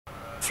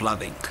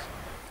flooding.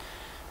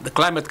 The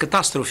climate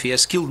catastrophe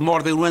has killed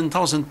more than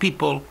 1,000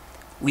 people,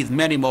 with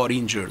many more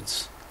injured.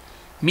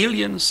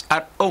 Millions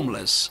are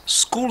homeless,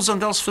 schools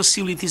and health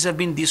facilities have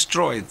been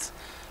destroyed,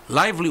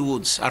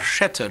 livelihoods are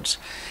shattered,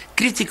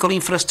 critical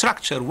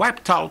infrastructure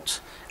wiped out,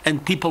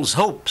 and people's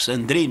hopes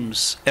and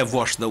dreams have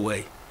washed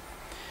away.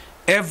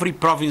 Every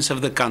province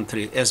of the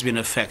country has been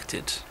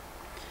affected.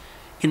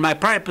 In my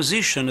prior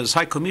position as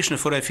High Commissioner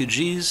for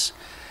Refugees,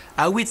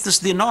 I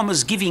witnessed the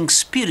enormous giving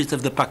spirit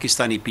of the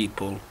Pakistani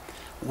people,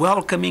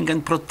 welcoming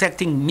and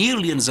protecting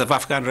millions of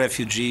Afghan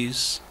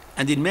refugees,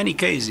 and in many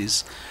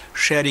cases,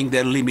 sharing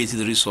their limited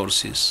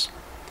resources.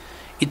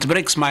 It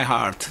breaks my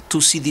heart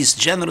to see these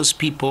generous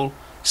people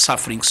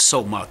suffering so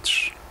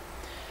much.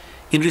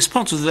 In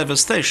response to the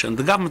devastation,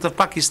 the government of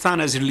Pakistan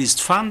has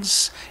released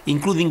funds,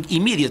 including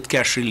immediate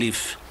cash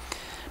relief.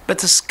 But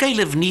the scale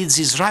of needs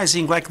is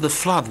rising like the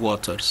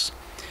floodwaters,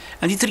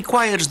 and it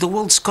requires the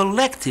world's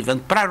collective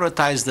and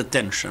prioritized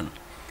attention.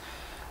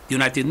 The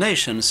United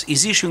Nations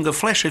is issuing a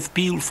flash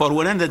appeal for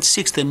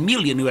 $160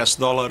 million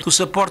to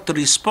support the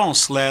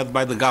response led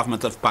by the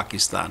government of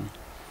Pakistan.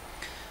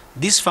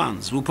 These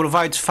funds will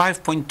provide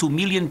 5.2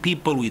 million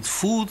people with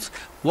food,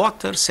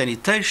 water,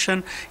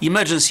 sanitation,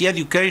 emergency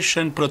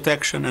education,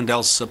 protection, and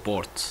health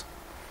support.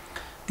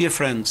 Dear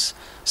friends,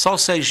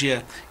 South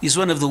Asia is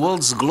one of the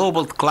world's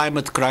global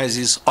climate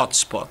crisis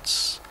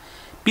hotspots.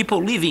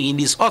 People living in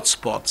these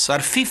hotspots are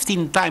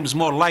 15 times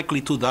more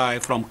likely to die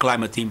from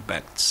climate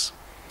impacts.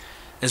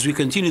 As we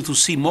continue to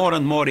see more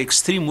and more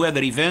extreme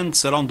weather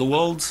events around the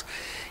world,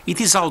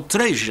 it is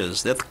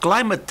outrageous that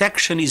climate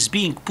action is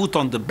being put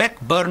on the back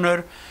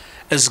burner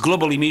as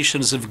global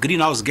emissions of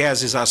greenhouse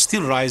gases are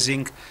still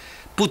rising,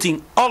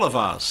 putting all of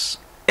us,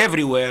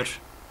 everywhere,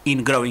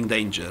 in growing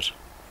danger.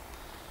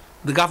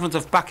 The government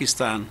of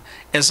Pakistan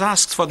has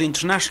asked for the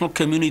international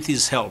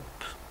community's help.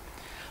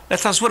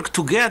 Let us work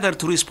together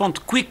to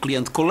respond quickly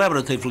and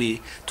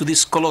collaboratively to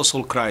this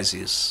colossal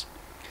crisis.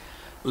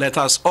 Let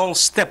us all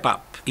step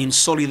up in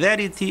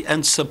solidarity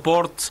and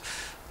support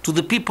to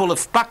the people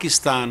of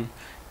Pakistan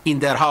in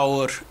their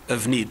hour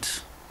of need.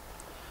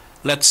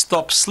 Let's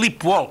stop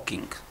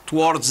sleepwalking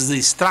towards the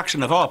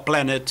destruction of our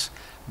planet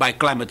by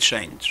climate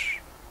change.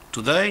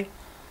 Today,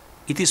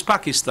 it is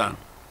Pakistan.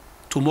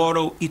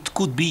 Tomorrow, it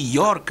could be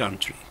your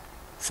country.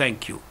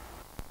 Thank you.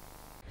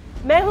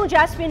 मैं हूं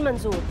jasmine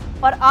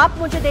मंजूर और आप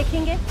मुझे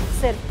देखेंगे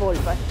सिर्फ बोल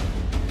पर।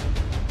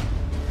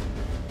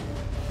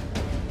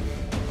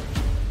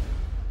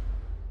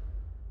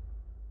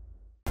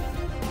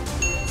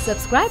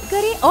 सब्सक्राइब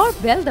करें और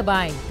बेल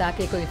दबाएं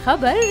ताकि कोई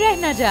खबर रह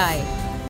न जाए।